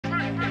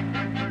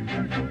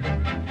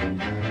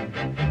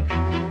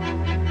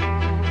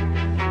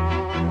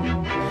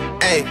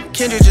Hey,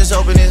 Kendrick just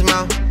opened his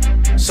mouth.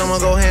 Someone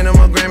go hand him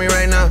a Grammy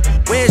right now.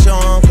 Where's your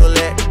uncle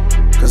at?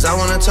 Cause I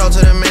wanna talk to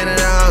the man of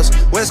the house.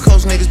 West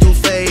Coast niggas do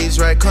phase,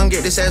 right? Come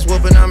get this ass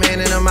whooping, I'm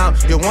handing them out.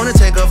 You wanna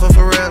take up for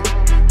real?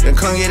 Then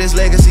come get his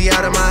legacy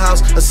out of my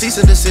house. A cease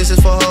and desist is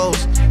for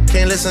hoes.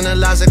 Can't listen to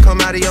lies that come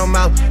out of your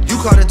mouth.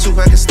 You caught a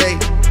 2-pack of steak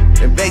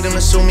and beg them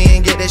to sue me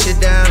and get that shit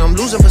down. I'm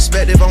losing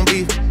perspective on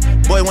beef.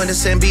 Boy, when the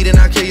send beat and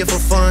I kill you for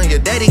fun. Your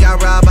daddy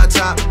got robbed by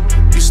Top.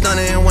 You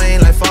stunning and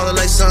Wayne like father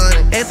like son.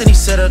 And Anthony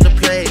set up the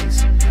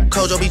plays.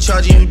 Kojo be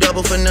charging you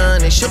double for none.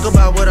 They shook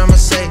about what I'ma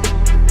say,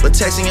 but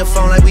texting your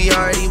phone like we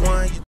already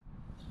won.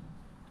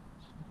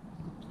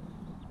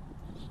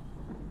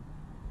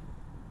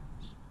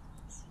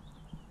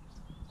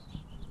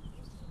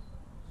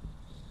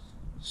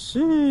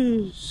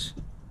 Sheesh.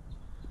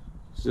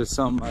 It's just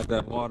something about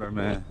that water,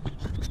 man.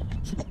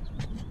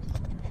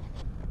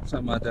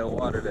 Something about that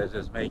water that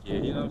just make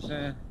you, you know what I'm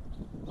saying?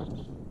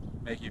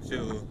 Make you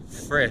feel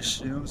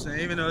fresh, you know what I'm saying?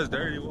 Even though it's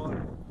dirty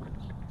water,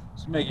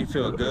 just make you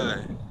feel good.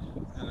 You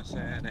know what I'm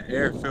saying? The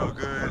air feel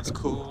good, it's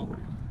cool.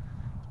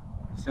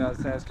 You know what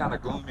I'm saying? It's kind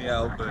of gloomy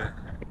out, but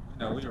you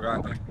know, we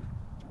rocking.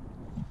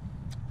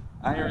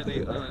 I ain't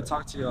really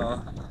talked to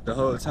y'all the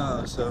whole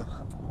time, so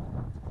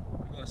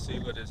we're gonna see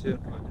what it's here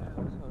for.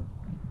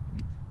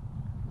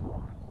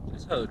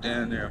 This hoe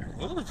down there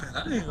moving,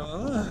 I ain't gonna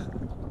lie.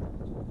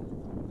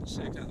 This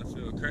shit kinda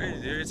feel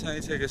crazy. Every time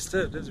you take a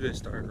step, this bitch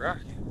start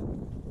rocking.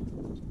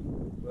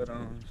 But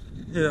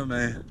yeah,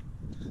 man.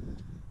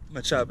 I'm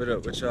gonna chop it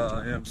up with y'all,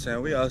 you know what I'm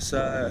saying? We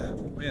outside,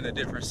 we in a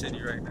different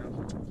city right now.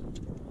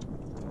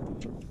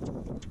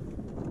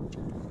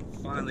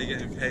 Finally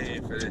getting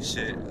paid for this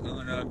shit. I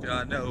don't know if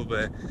y'all know,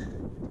 but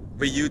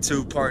we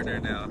YouTube partner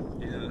now,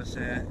 you know what I'm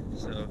saying?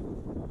 So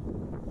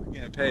we're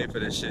getting paid for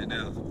this shit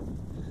now.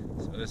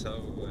 So it's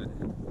over with.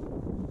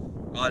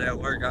 All that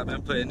work I've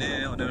been putting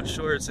in on them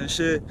shorts and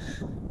shit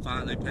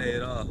finally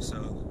paid off.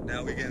 So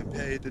now we getting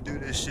paid to do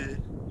this shit.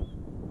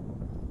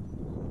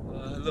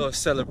 A little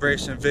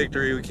celebration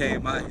victory. We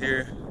came out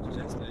here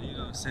just to, you know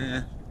what I'm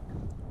saying,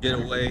 get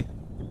away,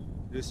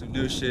 do some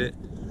new shit.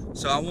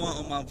 So I want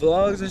on my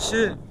vlogs and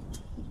shit,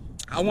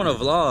 I want to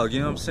vlog, you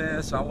know what I'm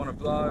saying? So I want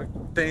to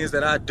vlog things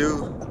that I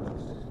do,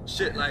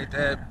 shit like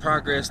that,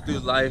 progress through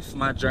life,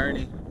 my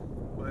journey.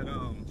 But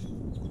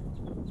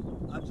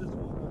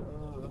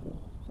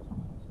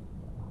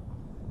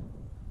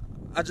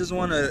I just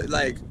want to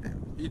like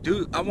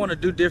I want to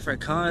do different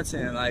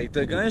content. Like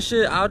the gun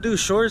shit, I'll do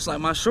shorts. Like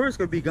my shorts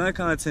could be gun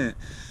content,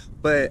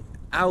 but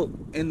out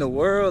in the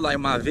world, like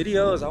my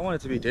videos, I want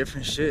it to be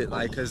different shit.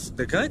 Like, cause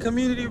the gun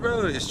community,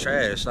 bro, is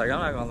trash. Like,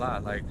 I'm not gonna lie.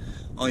 Like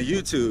on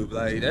YouTube,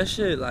 like that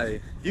shit,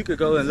 like you could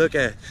go and look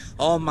at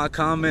all my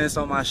comments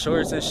on my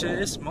shorts and shit.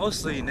 It's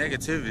mostly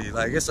negativity.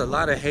 Like it's a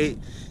lot of hate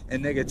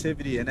and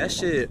negativity, and that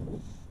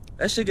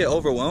shit get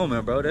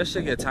overwhelming, bro. That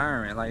shit get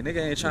tiring. Like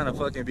nigga ain't trying to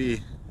fucking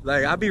be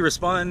like, I be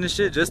responding to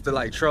shit just to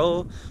like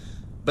troll,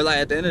 but like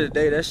at the end of the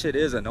day, that shit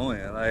is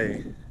annoying.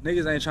 Like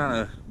niggas ain't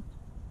trying to.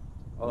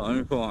 Hold on, let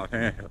me pull my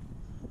fan up.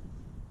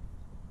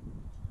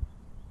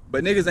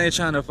 But niggas ain't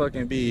trying to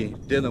fucking be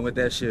dealing with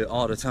that shit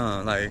all the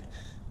time. Like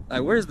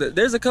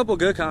there's a couple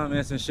good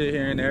comments and shit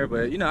here and there,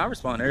 but you know, I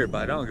respond to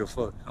everybody. I don't give a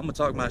fuck. I'm gonna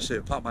talk my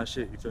shit, pop my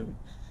shit, you feel me?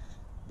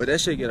 But that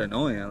shit get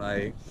annoying.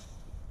 Like,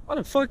 why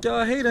the fuck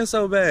y'all hating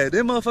so bad?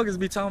 Them motherfuckers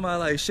be talking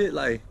about like shit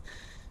like,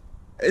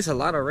 it's a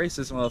lot of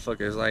racist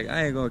motherfuckers. Like,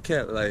 I ain't gonna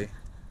cap. Like,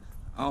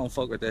 I don't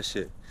fuck with that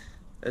shit.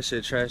 That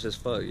shit trash as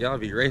fuck. Y'all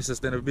be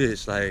racist than a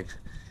bitch. Like,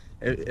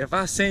 if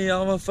I seen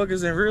y'all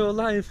motherfuckers in real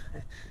life,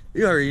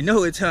 you already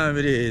know what time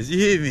it is. You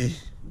hear me?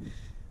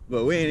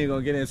 But we ain't even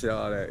gonna get into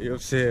all that. You know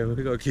what I'm saying?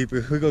 We gonna keep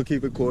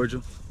it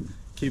cordial,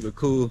 keep it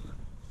cool.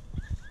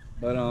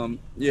 But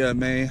yeah,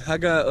 man, I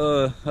got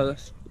a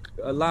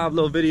live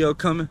little video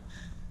coming.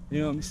 You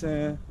know what I'm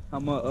saying?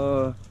 I'm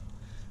gonna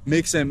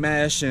mix and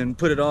mash and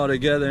put it all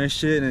together and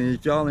shit. And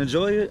if y'all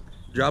enjoy it,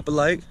 drop a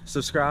like,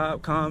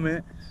 subscribe,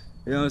 comment.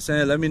 You know what I'm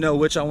saying? Let me know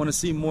what y'all want to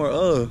see more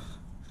of.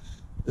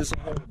 This is a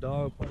whole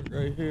dog park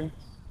right here.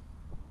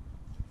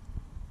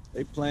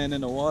 They playing in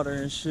the water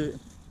and shit.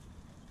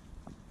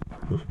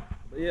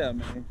 But yeah,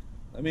 man,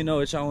 let me know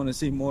what y'all want to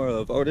see more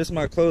of. Oh, this is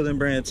my clothing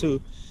brand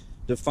too,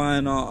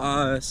 Defying All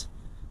Odds.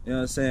 You know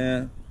what I'm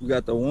saying? We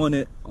got the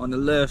Wanted on the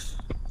left,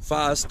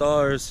 5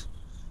 stars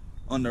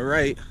on the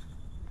right.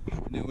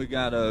 And then we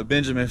got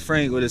Benjamin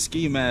Frank with a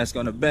ski mask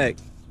on the back.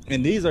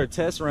 And these are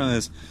test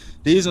runs.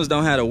 These ones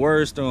don't have the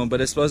words through them,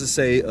 but it's supposed to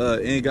say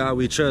 "In God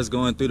We Trust"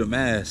 going through the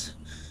mask.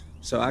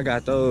 So I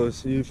got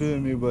those, you feel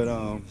me? But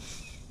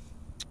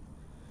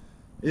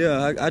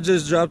yeah, I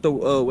just dropped the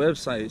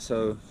website,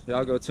 so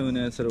y'all go tune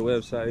in to the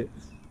website.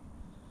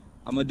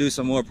 I'm gonna do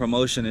some more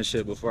promotion and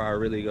shit before I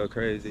really go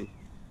crazy.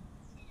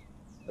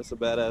 That's a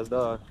badass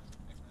dog.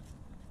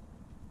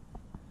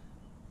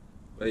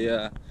 But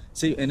yeah,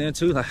 see, and then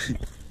too, like,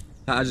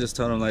 I just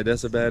told him, like,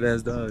 that's a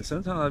badass dog.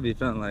 Sometimes I be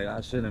feeling like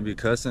I shouldn't be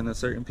cussing at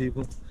certain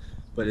people,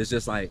 but it's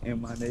just like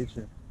in my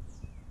nature.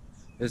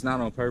 It's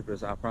not on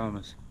purpose, I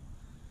promise.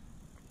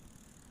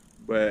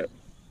 But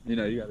you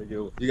know, you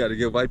gotta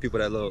give white people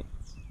that little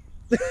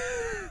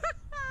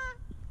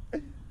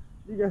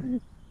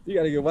You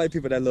gotta give white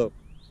people that look.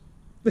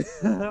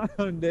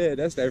 I'm dead.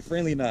 That's that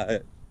friendly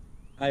nod.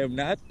 I am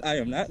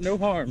not no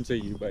harm to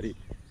you, buddy.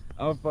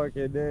 I'm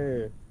fucking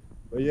dead.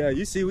 But yeah,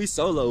 you see we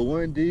solo,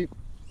 one deep.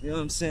 You know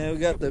what I'm saying?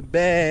 We got the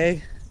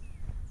bag.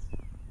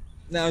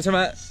 Now I'm talking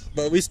about,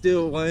 but we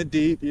still one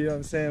deep, you know what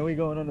I'm saying? We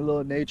going on a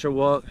little nature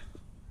walk.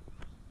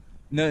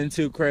 Nothing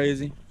too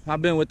crazy.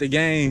 I've been with the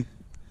gang,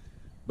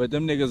 but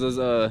them niggas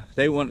was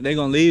they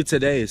gonna leave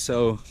today,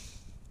 so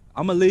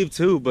I'm gonna leave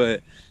too,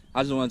 but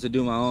I just wanted to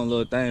do my own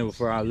little thing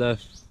before I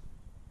left.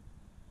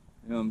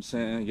 You know what I'm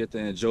saying? Get to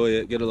enjoy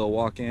it, get a little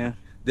walk in.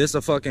 This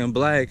a fucking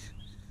black,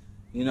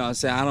 you know what I'm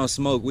saying? I don't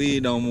smoke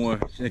weed no more,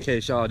 in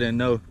case y'all didn't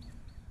know.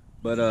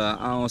 But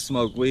I don't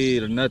smoke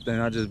weed or nothing.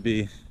 I just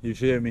be, you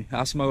feel me?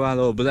 I smoke a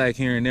little black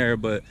here and there,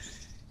 but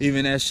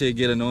even that shit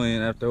get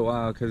annoying after a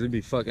while because it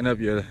be fucking up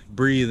your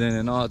breathing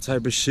and all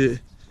type of shit.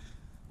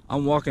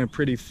 I'm walking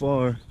pretty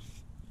far,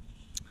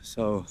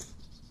 so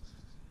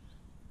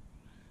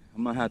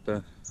I'm gonna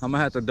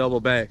have to double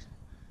back.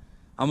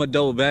 I'm gonna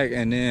double back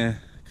and then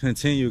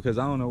continue because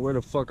I don't know where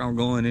the fuck I'm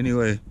going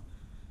anyway.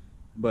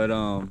 But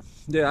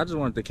yeah, I just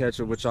wanted to catch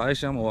up with y'all.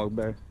 Actually, I'm gonna walk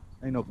back.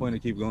 Ain't no point to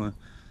keep going.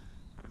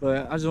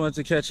 But I just wanted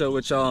to catch up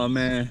with y'all,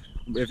 man.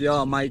 If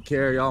y'all might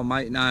care, y'all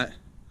might not.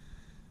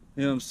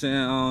 You know what I'm saying?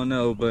 I don't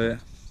know, but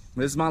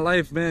this is my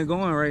life been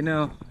going right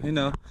now. You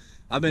know,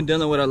 I've been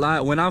dealing with a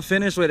lot. When I'm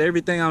finished with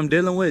everything I'm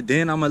dealing with,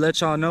 then I'm gonna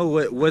let y'all know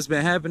what's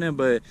been happening.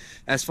 But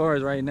as far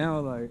as right now,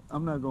 like,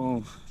 I'm not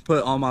gonna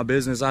put all my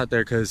business out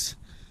there because,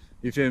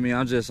 you feel me,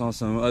 I'm just on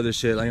some other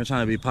shit. Like, I'm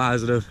trying to be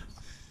positive.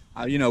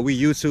 You know, we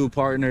YouTube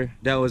partner.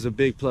 That was a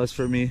big plus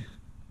for me.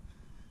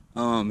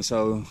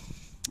 So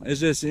it's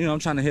just, you know, I'm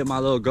trying to hit my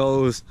little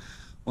goals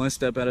one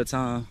step at a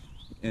time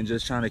and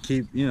just trying to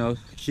keep, you know,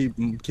 keep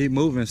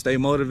moving, stay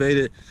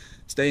motivated,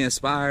 stay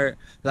inspired.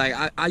 Like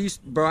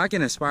I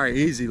can inspire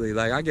easily.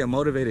 Like, I get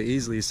motivated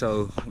easily.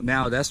 So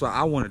now that's what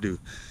I want to do.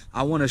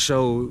 I want to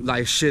show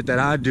like shit that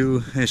I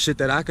do and shit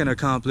that I can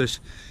accomplish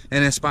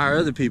and inspire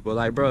other people.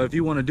 Like, bro, if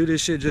you want to do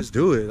this shit, just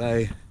do it.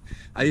 Like,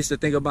 I used to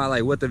think about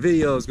like what the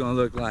video is gonna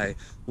look like,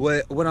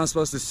 what I'm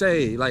supposed to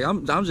say. Like,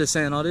 I'm just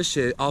saying all this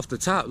shit off the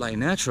top, like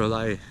natural.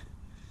 Like,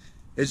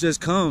 it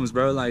just comes,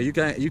 bro. Like, you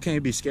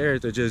can't be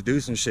scared to just do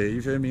some shit.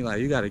 You feel me?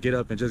 Like, you gotta get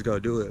up and just go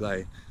do it.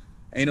 Like,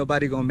 ain't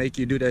nobody gonna make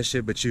you do that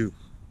shit but you.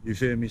 You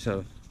feel me?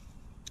 So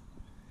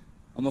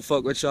I'm gonna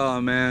fuck with y'all,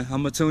 man. I'm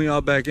gonna tune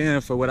y'all back in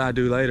for what I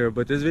do later.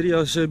 But this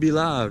video should be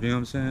live, you know what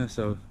I'm saying?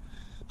 So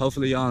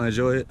hopefully y'all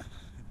enjoy it.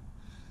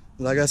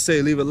 Like I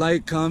say, leave a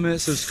like,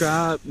 comment,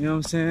 subscribe, you know what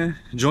I'm saying?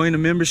 Join the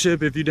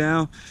membership if you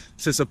down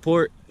to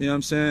support, you know what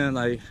I'm saying?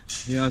 Like,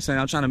 you know what I'm saying?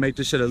 I'm trying to make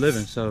this shit a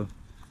living, so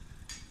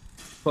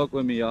fuck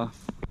with me, y'all.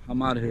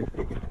 I'm out of here.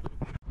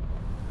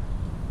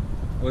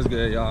 What's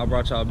good, y'all? I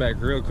brought y'all back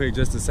real quick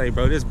just to say,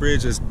 bro, this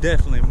bridge is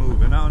definitely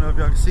moving. I don't know if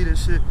y'all can see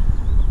this shit.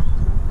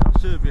 I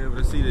should be able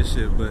to see this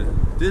shit, but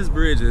this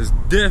bridge is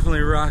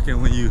definitely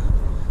rocking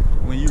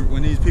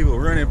when these people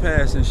running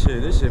past and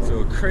shit. This shit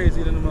feel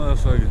crazy than the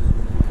motherfucker.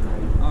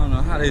 I don't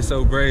know how they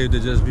so brave to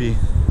just be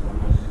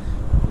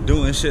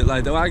doing shit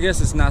like that. Well, I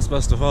guess it's not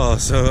supposed to fall,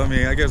 so I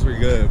mean, I guess we're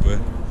good, but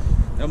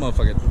that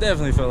motherfucker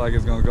definitely felt like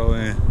it's gonna go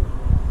in.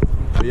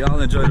 But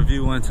y'all enjoy the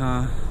view one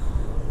time.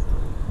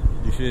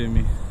 You feel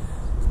me?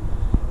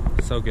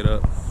 Soak it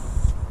up.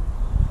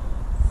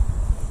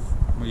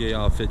 I'm gonna get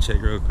y'all a fit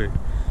check real quick.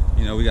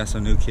 You know, we got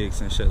some new kicks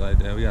and shit like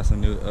that. We got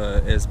some new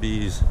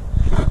SBs,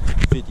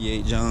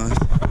 58 Johns.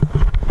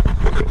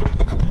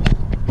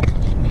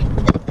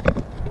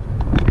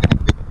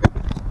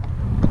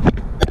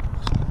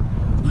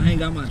 I ain't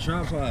got my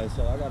tripod,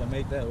 so I gotta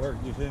make that work,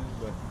 you feel me?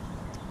 But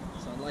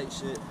some light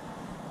shit,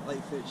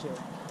 light fit check.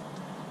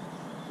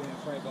 Ben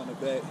Frank on the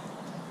back.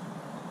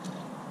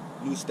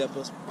 New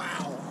steppers.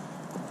 Wow.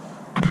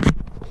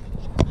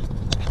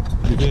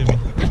 You feel me?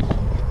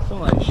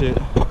 Some light shit.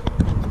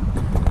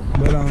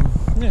 But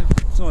yeah,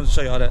 just wanted to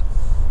show y'all that.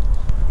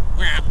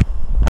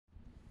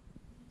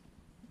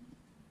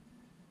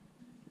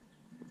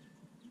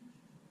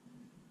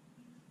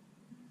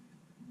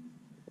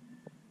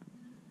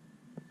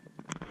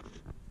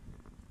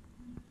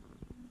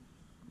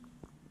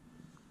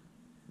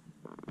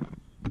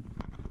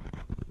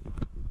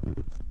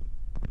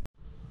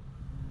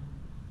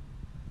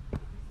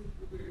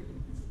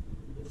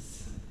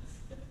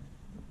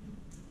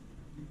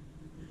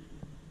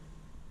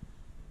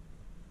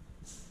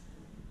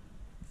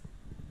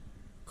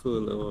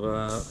 Cool little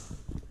vibe.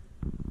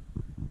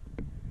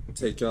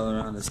 Take y'all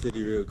around the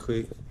city real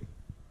quick.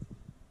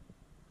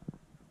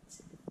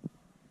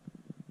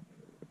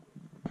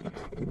 I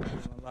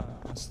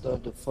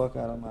stubbed the fuck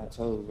out of my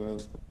toe, bro.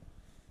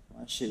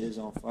 My shit is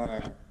on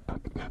fire.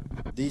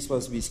 These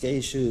supposed to be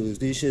skate shoes.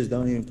 These shits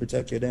don't even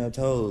protect your damn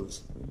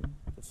toes.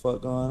 What the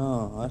fuck going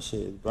on? My shit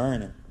is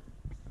burning.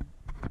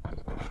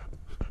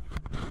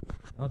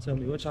 Y'all tell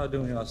me what y'all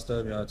doing when y'all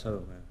stub y'all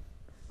toe,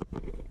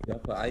 man. Y'all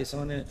put ice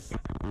on it?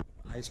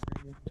 Ice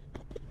cream?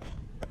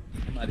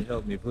 Somebody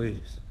help me,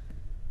 please.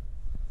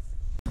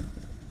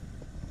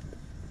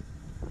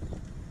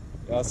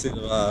 Y'all see the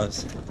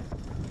vibes.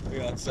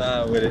 We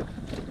outside with it.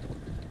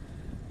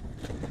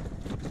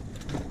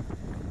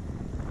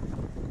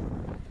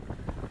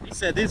 He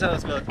said these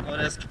hoes go, oh,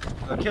 that's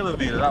a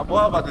kilometer. Boy,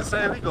 I'm about to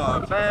say, we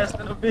going fast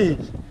in the beach.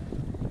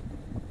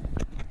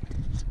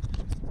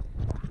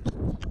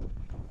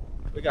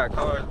 We got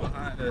cars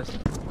behind us.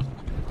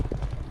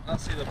 I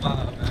see the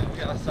vibe, man.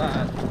 We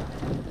outside.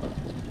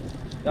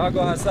 Y'all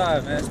go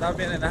outside, man. Stop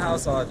being in the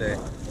house all day.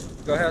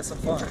 Go have some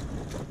fun.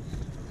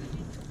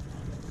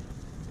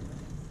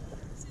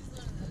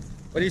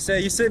 What do you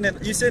say? You sitting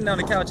on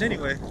the couch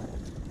anyway.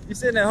 You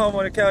sitting at home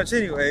on the couch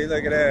anyway.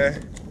 Look at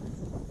that.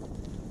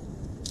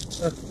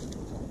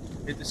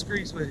 Hit the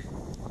streets with it.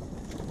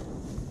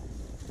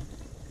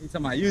 You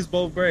talking about use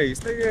both braids?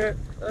 Nigga,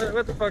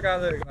 what the fuck I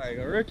look like?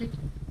 A rookie?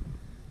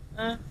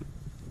 Huh?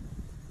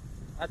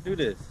 I do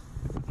this.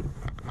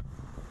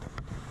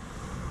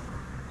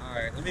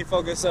 Alright, let me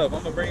focus up.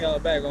 I'm gonna bring y'all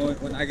back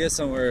when I get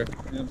somewhere, you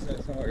know what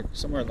I'm saying?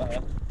 Somewhere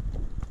live.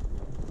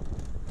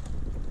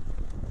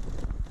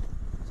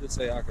 Just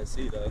say I can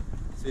see the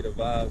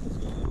vibes that's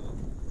going on.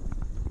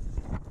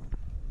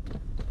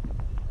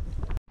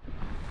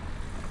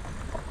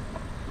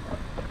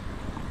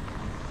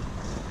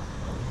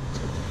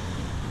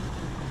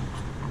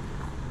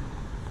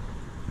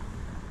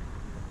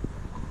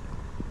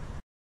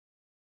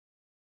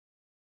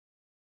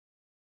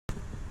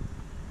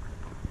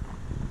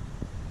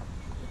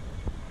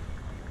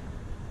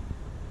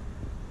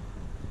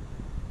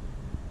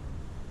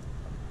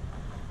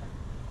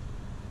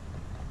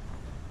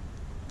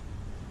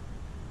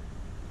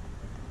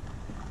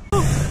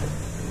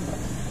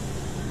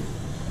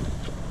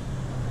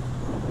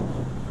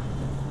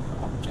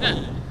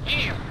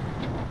 Damn.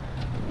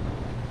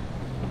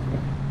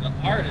 The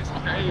art is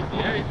crazy.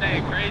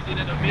 Everything crazy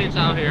than a bitch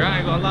out here. I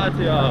ain't gonna lie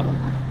to y'all.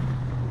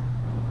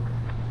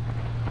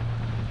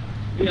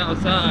 We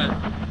outside.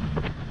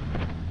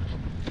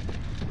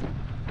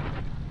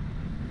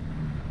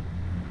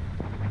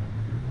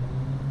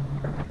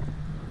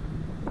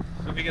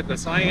 Let me get the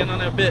swinging on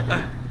that bit.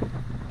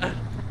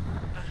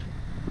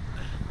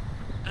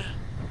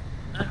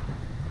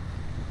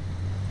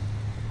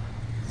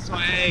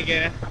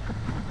 Swinging.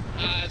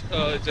 I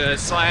told you,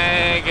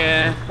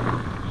 swinging.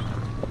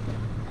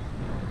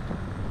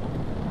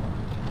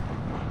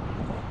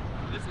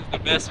 This is the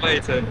best way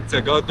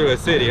to go through a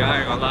city. I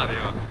ain't gonna lie to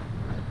y'all.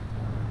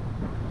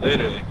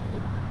 Literally. You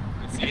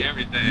can see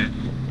everything.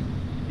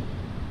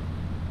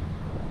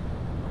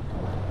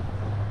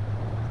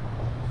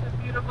 It's a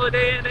beautiful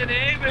day in the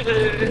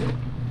neighborhood.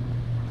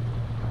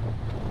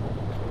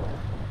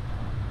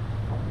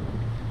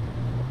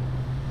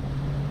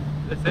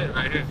 That's it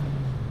right here.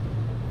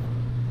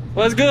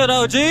 What's good,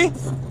 OG?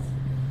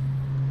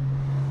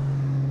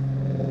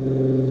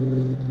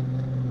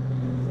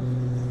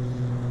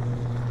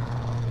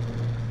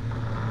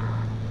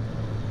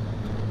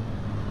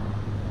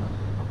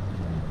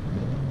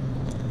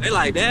 They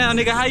like, damn,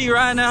 nigga, how you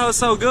riding that hoe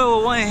so good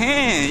with one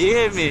hand? You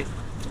hear me?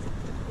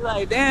 You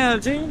like, damn,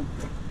 G. You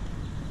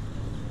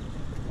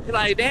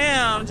like,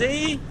 damn,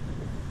 G.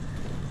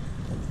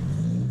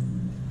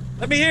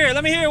 Let me hear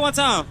it one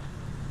time.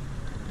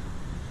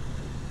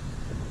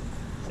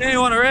 She ain't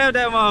want to rev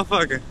that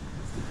motherfucker.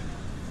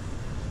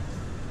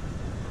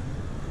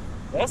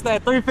 That's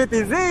that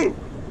 350Z.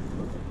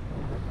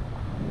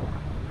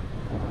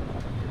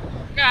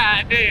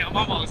 God damn,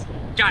 almost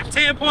got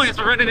 10 points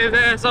for running his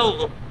ass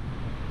over.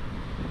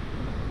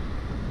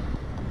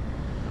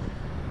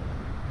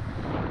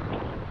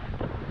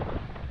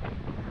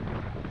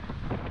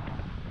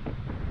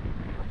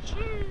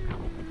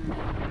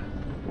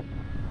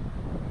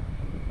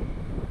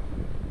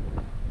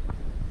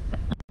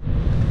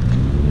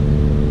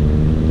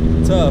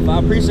 Tough. I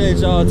appreciate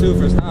y'all too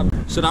for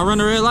stopping. Should I run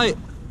the red light?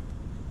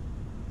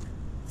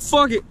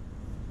 Fuck it.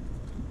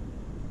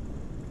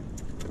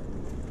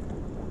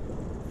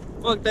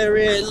 Fuck that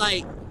red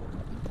light.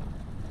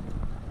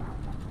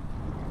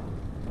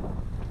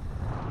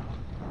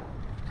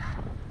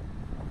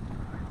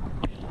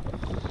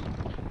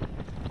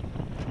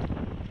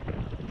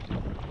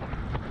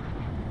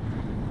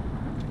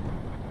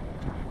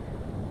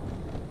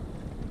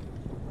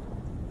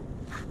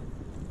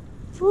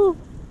 Woo,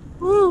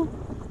 woo,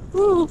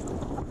 woo.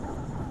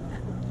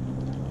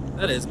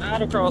 That is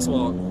not a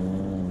crosswalk.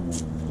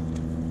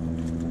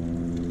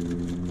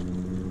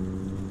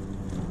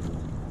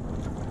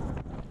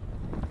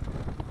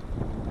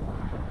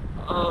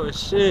 Oh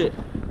shit.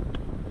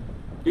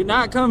 Do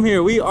not come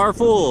here. We are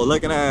full.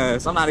 Looking at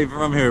us. I'm not even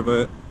from here,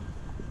 but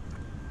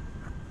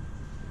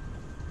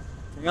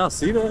can y'all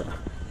see that?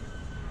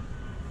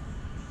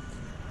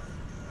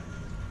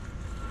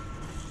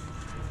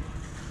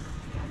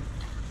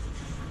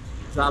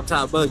 Drop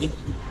top buggy.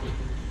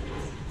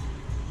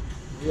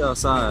 We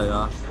outside,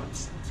 y'all.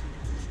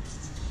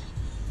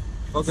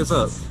 Focus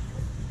up.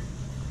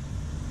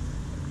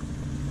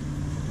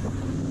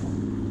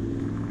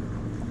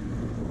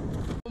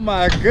 Oh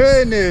my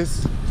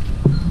goodness.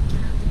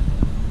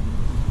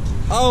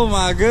 Oh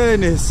my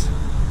goodness.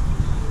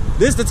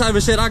 This the type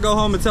of shit I go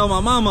home and tell my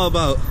mama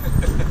about.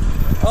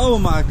 Oh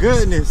my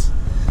goodness.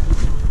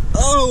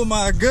 Oh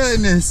my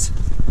goodness.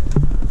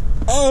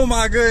 Oh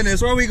my goodness.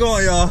 Where we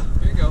going, y'all?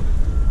 Here you go.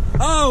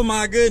 Oh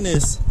my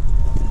goodness.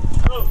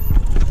 Oh.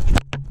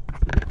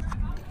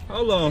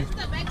 Hold on. It's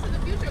the Back to the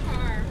Future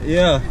car.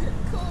 Yeah.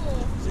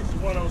 Cool.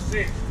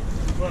 6106.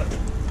 What?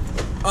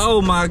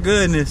 Oh my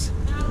goodness.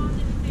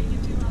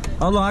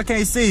 Hold on, I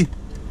can't see.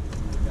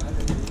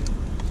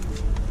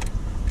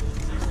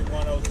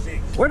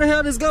 6106. Where the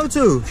hell does this go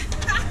to?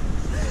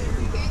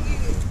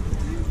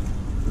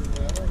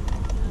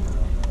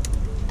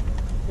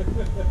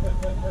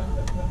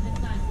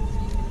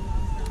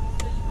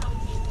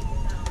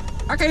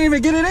 I can't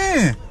even get it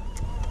in.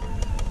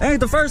 Ain't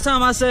the first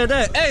time I said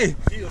that. Hey.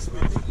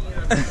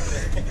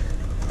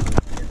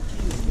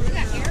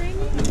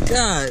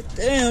 God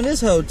damn,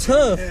 this hoe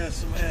tough.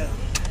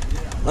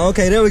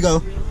 Okay, there we go.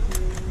 Give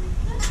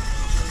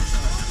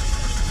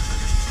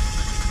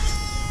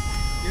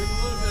it a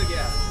little bit of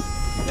gas.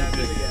 That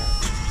bit of gas.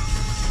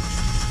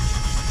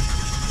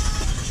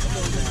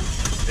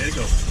 There you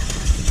go.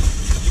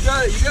 You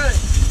got it, you got it.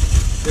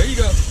 There you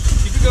go.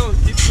 Keep it going,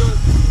 keep it going.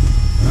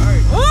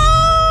 Alright.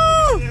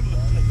 Oh!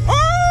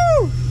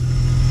 Oh!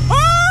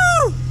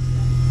 Oh!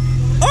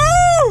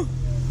 Oh!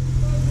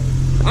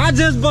 I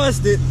just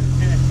busted.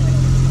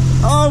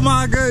 Oh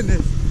my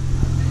goodness.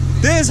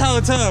 This hoe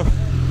tough.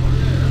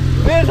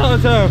 This hoe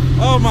tough.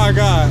 Oh my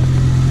god.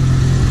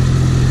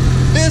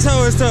 This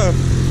hoe is tough.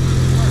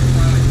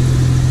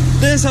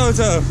 This hoe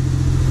tough.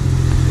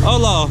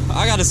 Hold on.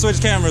 I gotta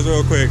switch cameras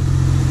real quick.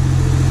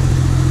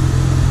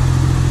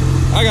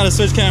 I gotta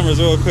switch cameras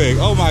real quick.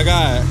 Oh my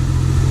god.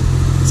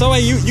 So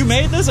wait, you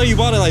made this or you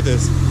bought it like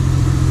this?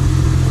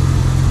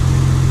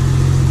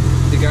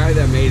 The guy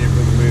that made it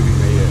for the movie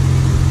made it.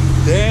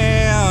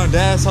 Damn,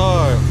 that's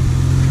hard.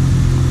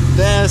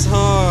 That's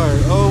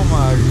hard. Oh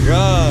my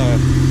god.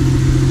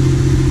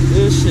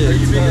 This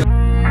shit is tough.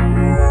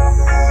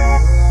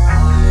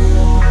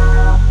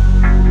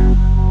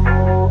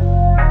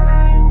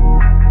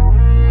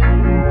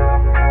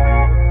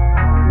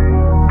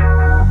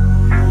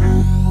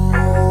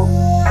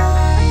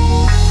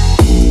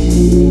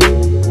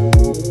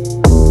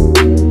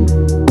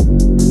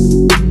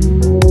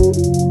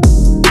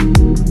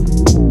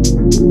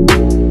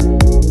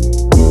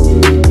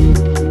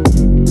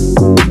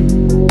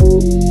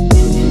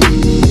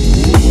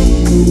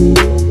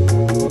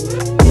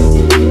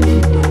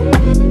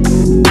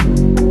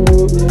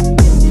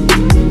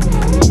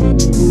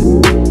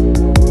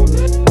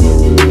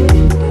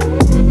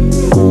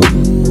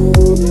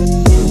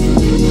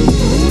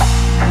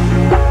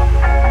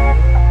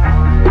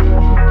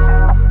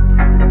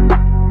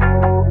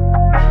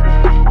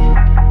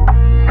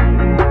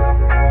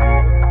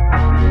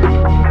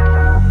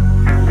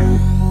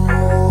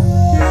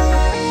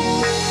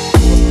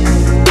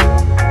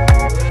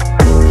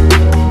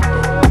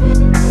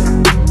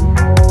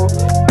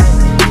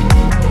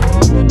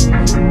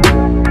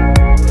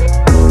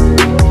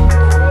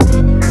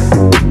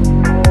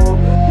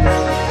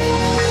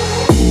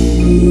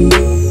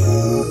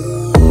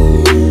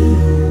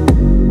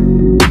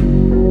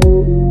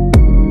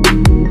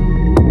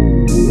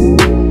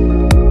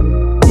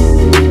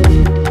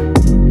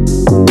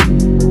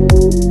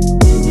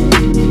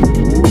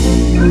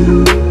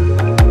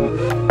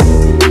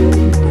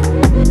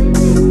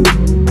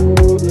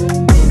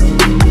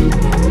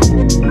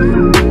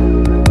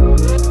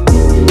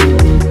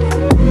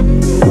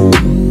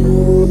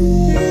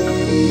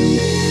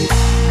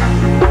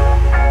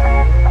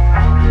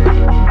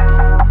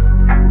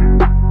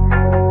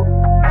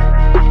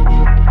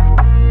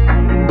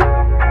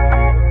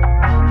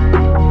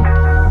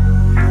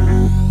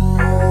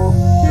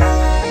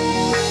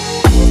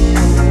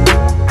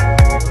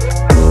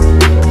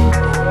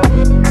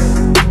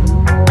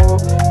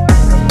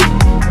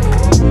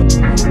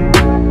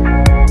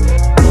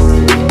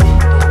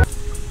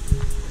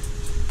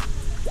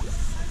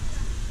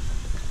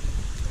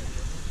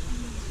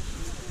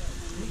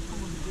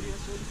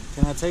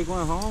 Can I take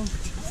one home?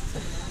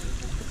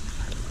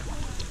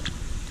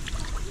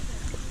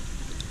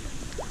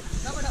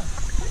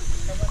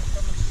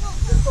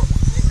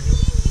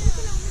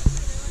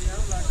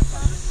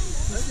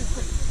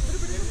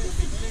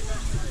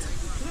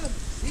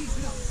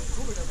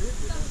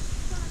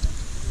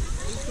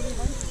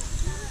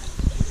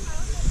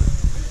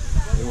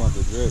 They want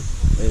the drip.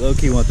 They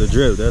low-key want the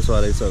drip. That's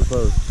why they so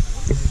close.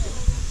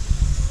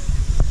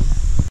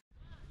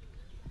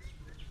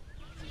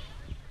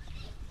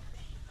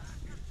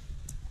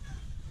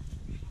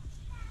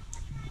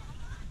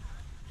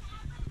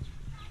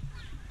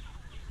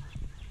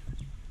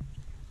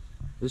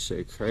 This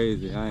shit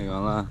crazy, I ain't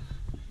gonna lie.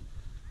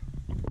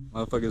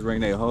 Motherfuckers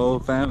bring their whole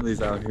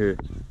families out here.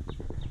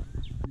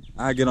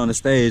 I get on the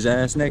stage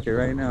ass naked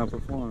right now and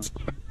perform.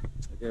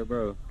 Yeah,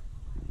 bro.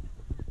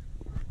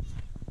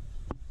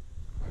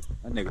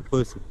 That nigga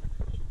pussy.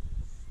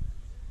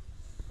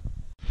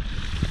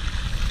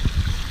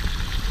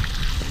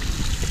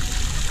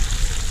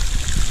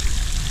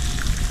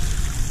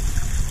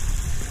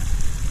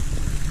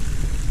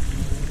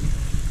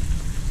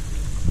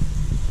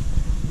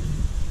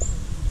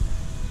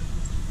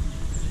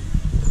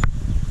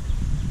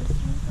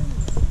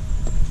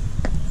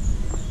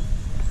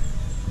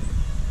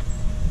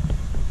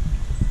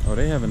 Oh,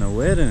 they having a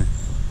wedding.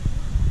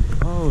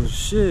 Oh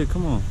shit,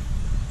 come on.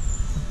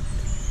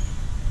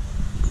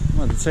 I'm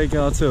about to take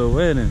y'all to a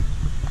wedding.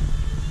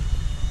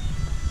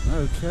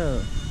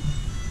 Okay.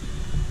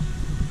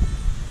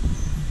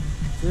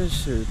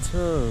 This shit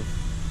tough.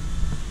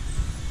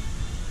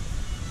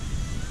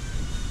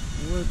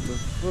 What the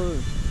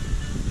fuck?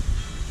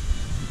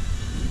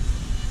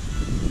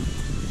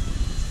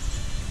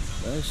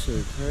 That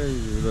shit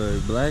crazy.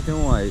 Like black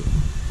and white.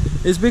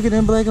 It's bigger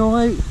than black and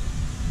white.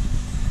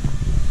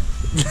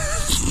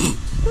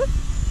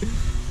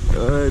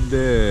 Oh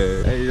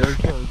damn. Hey,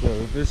 okay, bro.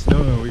 If it's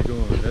snowing, we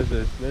going. That's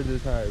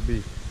just how it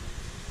be.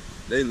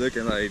 They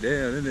looking like,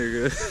 damn, that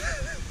nigga.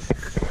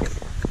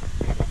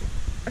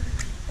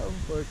 I'm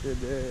fucking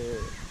dead.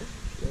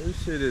 That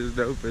shit is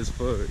dope as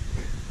fuck.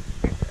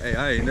 Hey,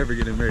 I ain't never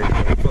getting married,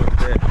 bro. Fuck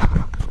that.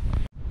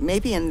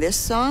 Maybe in this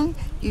song,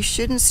 you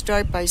shouldn't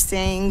start by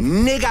saying,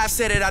 Nigga, I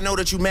said it, I know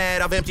that you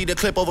mad. I've emptied the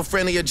clip over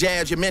friendlier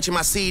jabs. You mentioned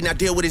my seed, now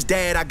deal with his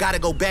dad. I gotta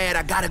go bad,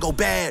 I gotta go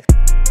bad.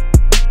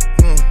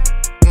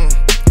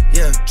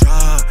 Yeah,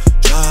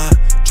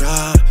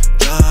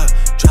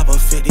 drop a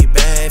 50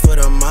 bag for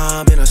the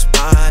mob in a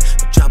spot.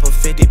 Drop a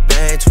 50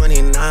 bag,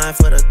 29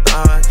 for the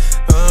thought.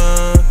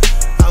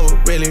 I was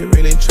really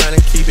trying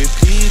to keep it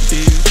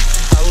PG.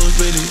 I was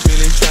really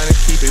trying to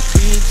keep it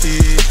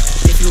PG.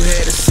 If you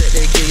had a set,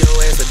 they give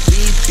your ass a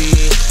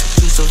DP.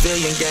 You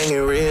civilian gang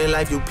in real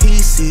life, you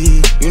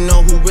PC. You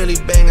know who really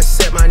bang and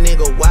set my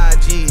nigga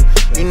YG.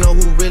 You know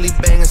who really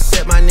bang and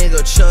set my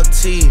nigga Chuck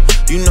T.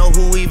 You know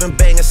who even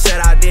bang and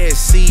set out there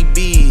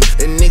CB.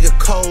 And nigga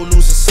Cole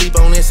losing sleep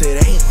on this,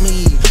 it ain't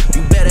me.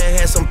 You better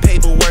have some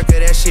paperwork or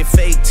that shit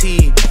fake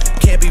T.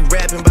 Can't be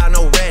rapping about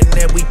no ratting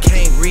that we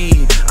can't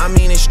read. I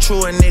mean it's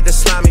true, a nigga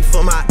slimy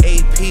for my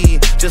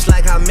AP. Just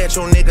like how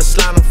Metro nigga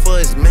slimy for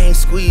his main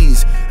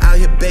squeeze. Out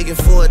here begging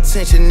for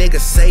attention, nigga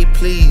say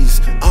please.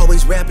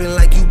 Always rapping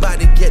like you bout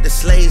to get the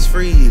slaves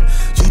freed.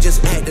 You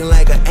just acting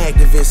like an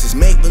activist, it's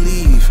make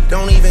believe.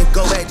 Don't even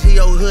go back to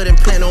your hood and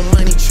plant no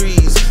money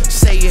trees.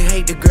 Say you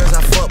hate the girls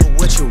I fuck, but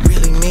what you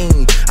really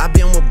mean? I've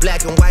been with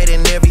black and white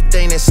and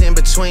everything that's in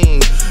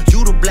between.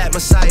 You the black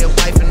messiah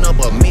wiping up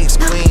a mixed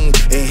queen.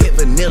 And hit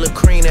vanilla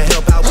cream to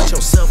help out with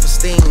your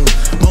self-esteem.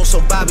 On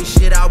some Bobby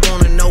shit, I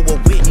wanna know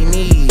what Whitney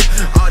need.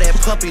 All that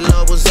puppy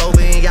love was over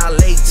in y'all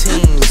late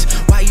teens.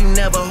 Why you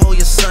never hold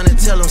your son and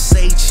tell him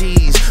say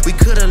cheese? We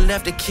could've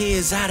left the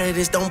kids out of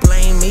this, don't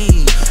blame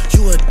me.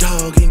 You a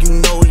dog and you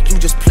know it, you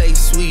just play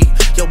sweet.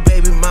 Your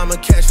baby mama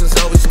captions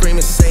always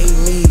screaming save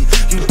me.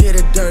 You did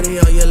it dirty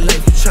all your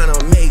life, you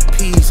tryna make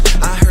peace.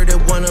 I heard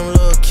that one of them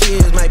little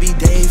kids might be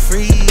day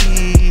free.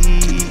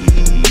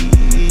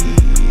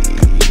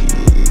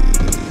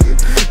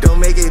 Don't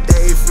make it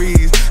day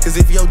freeze. Cause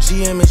if your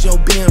GM is your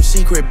BM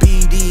secret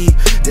BD,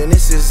 then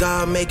this is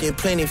all making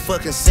plenty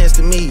fucking sense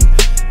to me.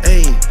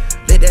 Hey,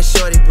 let that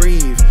shorty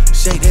breathe.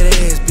 Shake that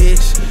ass,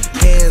 bitch.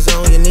 Hands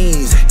on your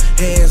knees.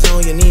 Hands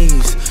on your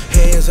knees.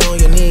 Hands on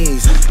your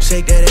knees.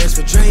 Shake that ass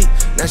for Drake.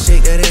 Now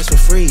shake that ass for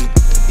free.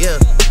 Yeah,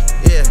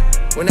 yeah.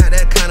 We're not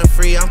that kind of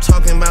free. I'm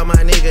talking about my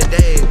nigga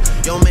Dave.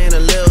 Yo man, a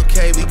Lil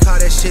K. We call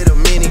that shit a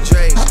mini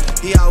Drake.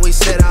 He always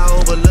said I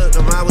overlooked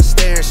him. I was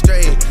staring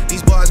straight.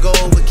 These bars go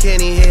over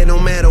Kenny head no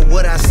matter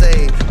what I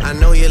say. I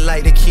know you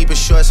like to keep it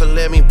short, so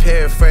let me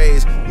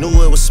paraphrase.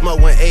 Knew it was smoke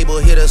when Abel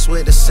hit us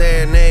with the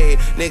serenade.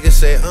 Niggas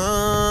say,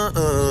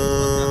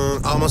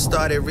 almost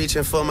started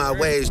reaching for my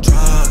ways.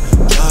 Drop.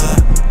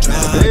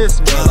 This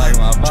smell like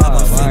my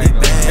vibe. I ain't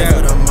gonna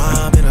For the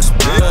mob in a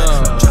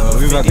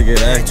spot. we about to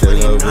get active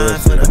though,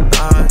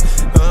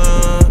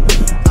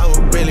 I was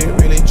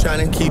really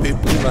trying to keep it.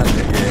 we about to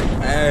get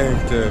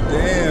active.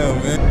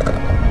 Damn, man.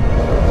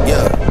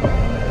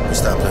 Yeah. We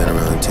stop playing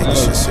around and take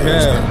this shit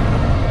serious. This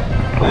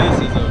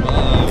is a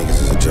vibe. Niggas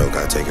is a joke,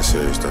 I take it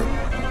serious though.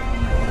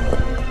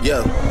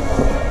 Yeah.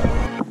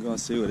 We're gonna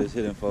see what it's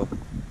hitting for.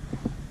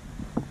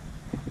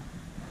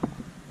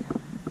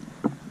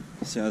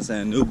 See what I'm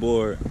saying? New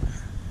board.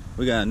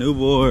 We got a new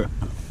board.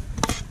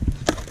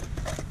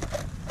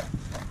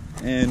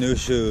 And new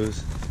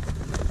shoes.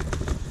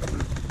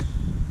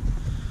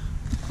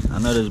 I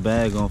know this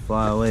bag gonna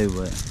fly away, but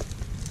you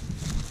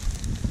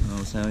know what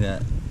I'm saying? We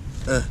got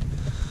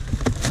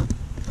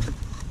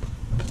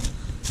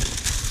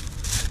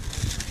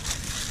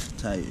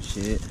tight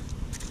shit.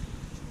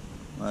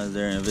 Why is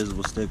there an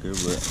invisible sticker?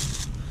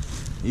 But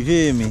you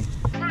feel me?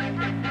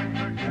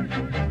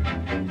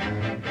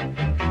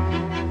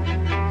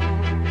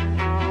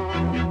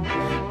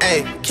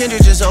 Hey,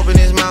 Kendrick just opened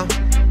his mouth.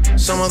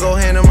 Someone go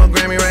hand him a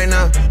Grammy right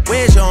now.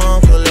 Where's your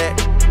uncle at?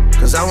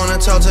 Cause I wanna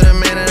talk to the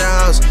man in the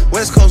house.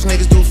 West Coast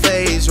niggas do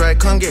phase, right?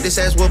 Come get this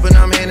ass whooping,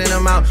 I'm handing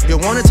them out. You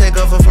wanna take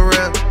off for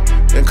real?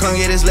 Then come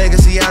get his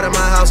legacy out of my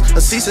house. A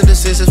cease and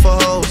desist is for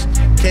hoes.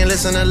 Can't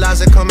listen to lies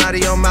that come out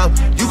of your mouth.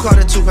 You caught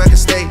a 2-pack of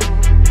steak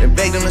and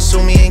beg them to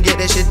sue me and get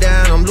that shit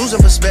down. I'm losing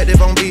perspective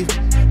on beef.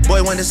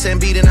 Boy, when to send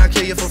beat and I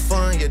kill you for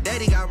fun. Your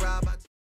daddy got robbed.